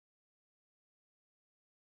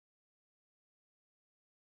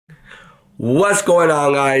What's going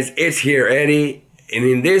on, guys? It's here, Eddie, and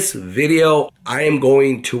in this video I am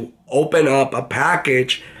going to open up a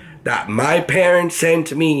package that my parents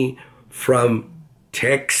sent me from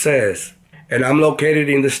Texas, and I'm located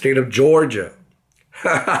in the state of Georgia.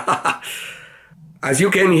 As you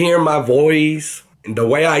can hear my voice and the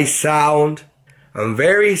way I sound, I'm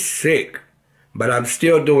very sick, but I'm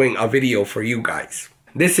still doing a video for you guys.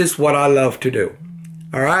 This is what I love to do.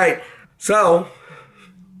 Alright, so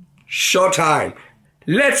showtime.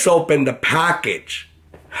 Let's open the package.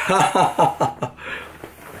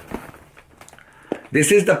 This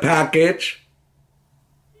is the package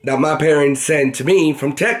that my parents sent to me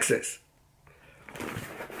from Texas.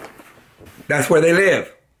 That's where they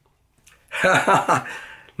live.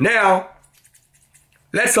 Now,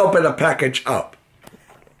 let's open the package up.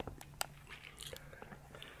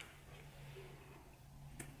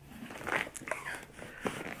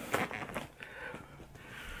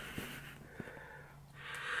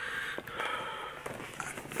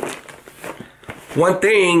 One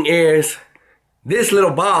thing is, this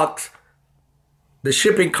little box, the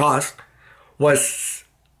shipping cost was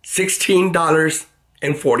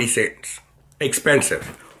 $16.40. Expensive.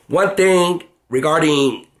 One thing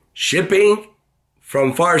regarding shipping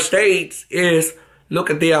from far states is, look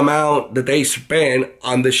at the amount that they spend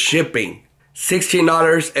on the shipping.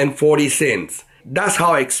 $16.40. That's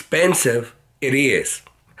how expensive it is.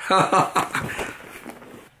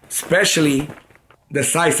 Especially the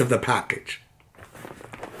size of the package.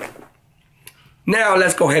 Now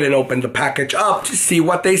let's go ahead and open the package up to see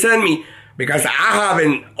what they sent me, because I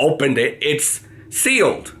haven't opened it. It's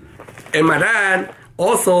sealed. And my dad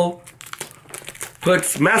also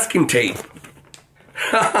puts masking tape.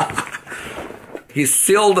 He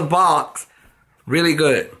sealed the box really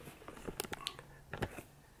good.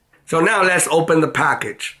 So now let's open the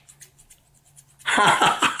package.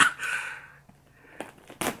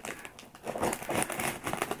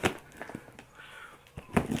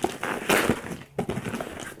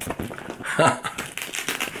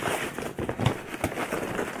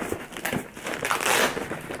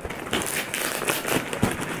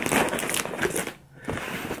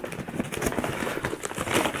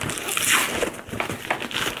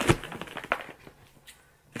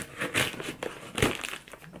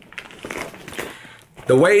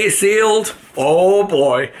 The way it's sealed, oh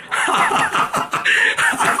boy.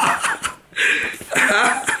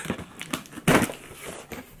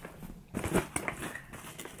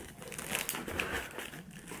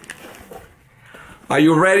 Are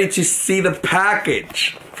you ready to see the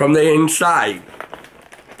package from the inside?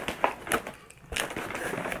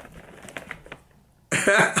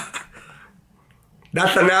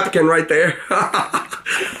 That's a napkin right there.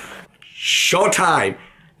 Showtime.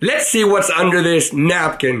 Let's see what's under this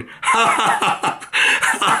napkin.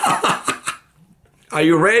 Are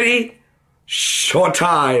you ready?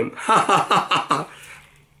 Showtime.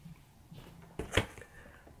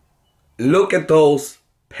 Look at those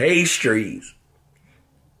pastries.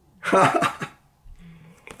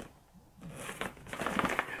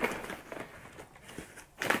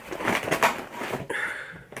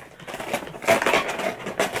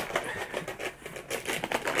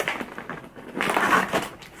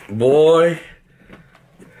 Boy.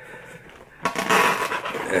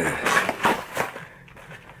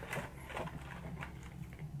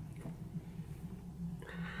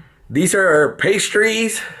 These are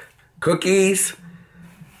pastries, cookies,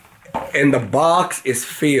 and the box is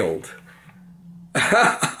filled.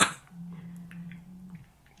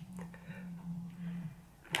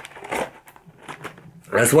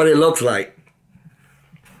 That's what it looks like.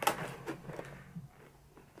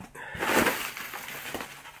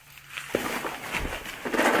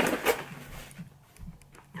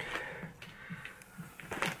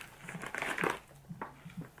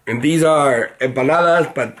 And these are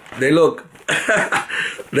empanadas, but they look,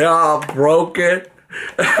 they're all broken.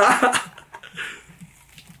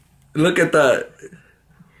 Look at the,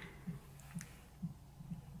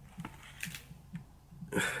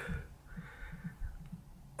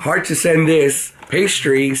 hard to send this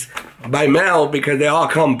pastries by mail because they all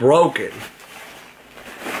come broken.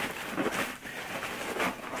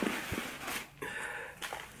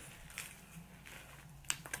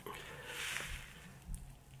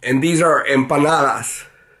 And these are empanadas.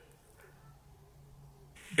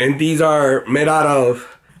 And these are made out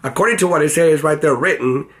of, according to what it says right there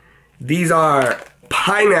written, these are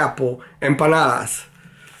pineapple empanadas.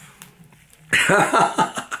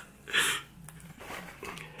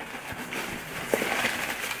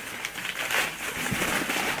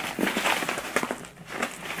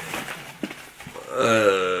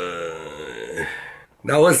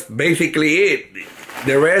 That was basically it.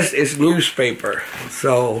 The rest is newspaper.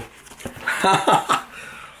 So,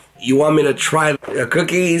 you want me to try the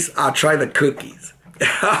cookies? I'll try the cookies.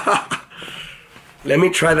 Let me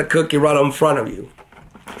try the cookie right in front of you.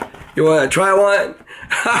 You want to try one?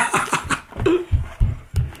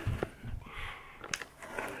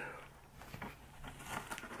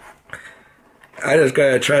 I just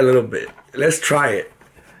gotta try a little bit. Let's try it.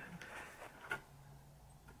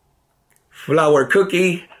 Flour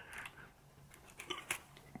cookie.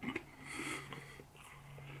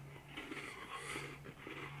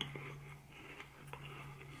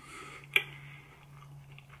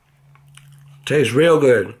 Tastes real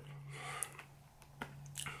good.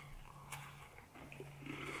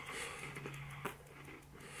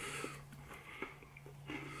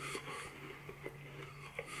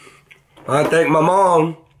 I thank my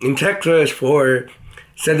mom in Texas for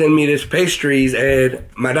sending me these pastries, and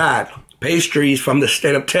my dad, pastries from the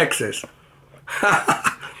state of Texas.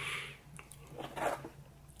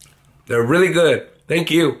 They're really good. Thank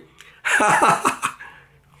you.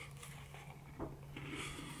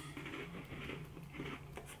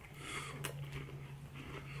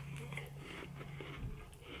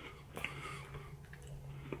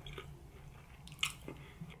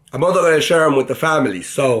 I'm also going to share them with the family,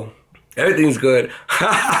 so everything's good.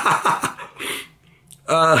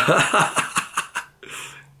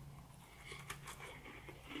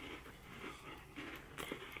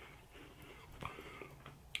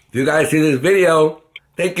 If you guys see this video,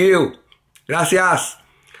 thank you. Gracias.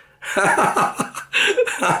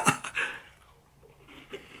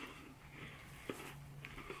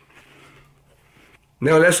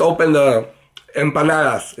 Now let's open the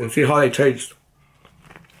empanadas and see how they taste.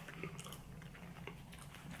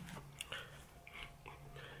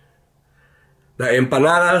 The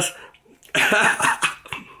empanadas,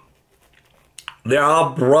 they're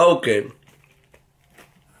all broken.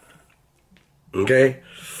 Okay?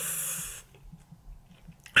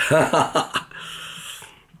 I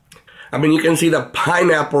mean, you can see the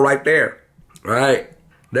pineapple right there. Right?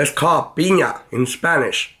 That's called piña in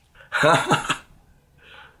Spanish.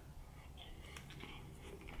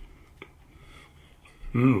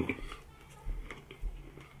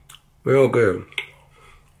 Real good.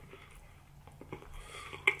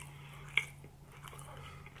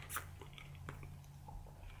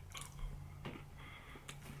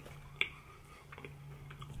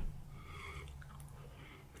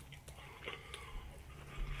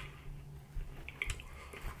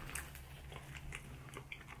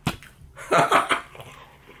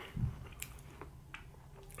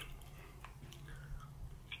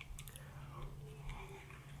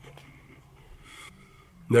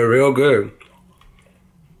 They're real good.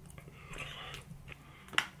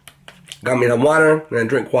 Got me some water and I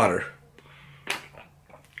drink water.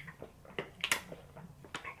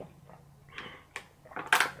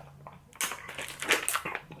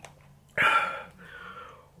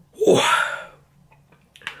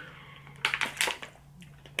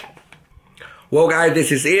 Well, guys,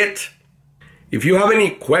 this is it. If you have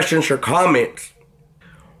any questions or comments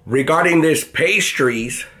regarding these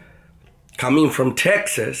pastries coming from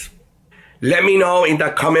Texas, let me know in the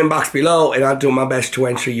comment box below and I'll do my best to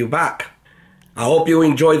answer you back. I hope you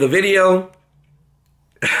enjoyed the video.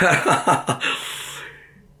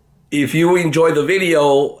 If you enjoyed the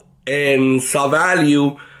video and saw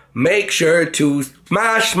value, make sure to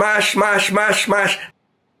smash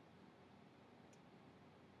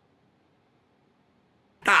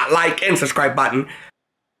that like and subscribe button.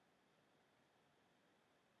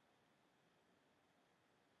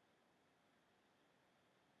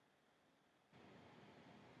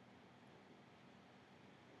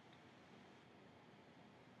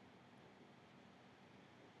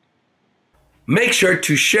 Make sure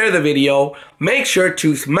to share the video. Make sure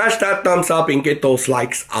to smash that thumbs up and get those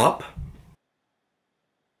likes up.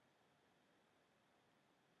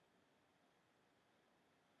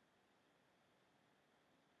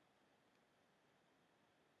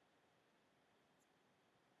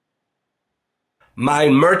 My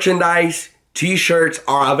merchandise t-shirts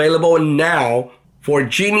are available now for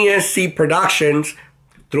Genius C Productions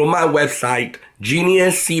through my website,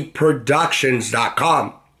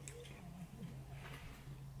 geniuscproductions.com.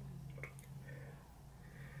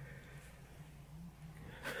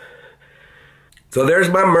 So there's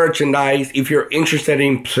my merchandise if you're interested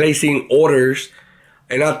in placing orders.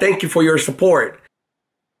 And I thank you for your support.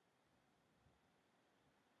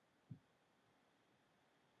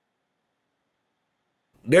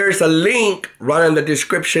 There's a link right in the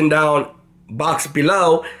description down box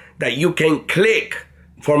below that you can click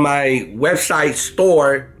for my website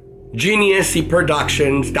store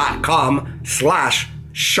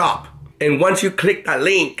geniuscproductions.com/shop. And once you click that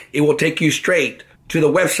link, it will take you straight to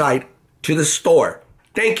the website, to the store.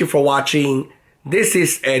 Thank you for watching. This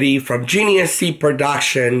is Eddie from Genius C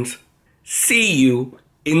Productions. See you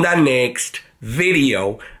in the next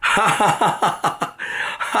video.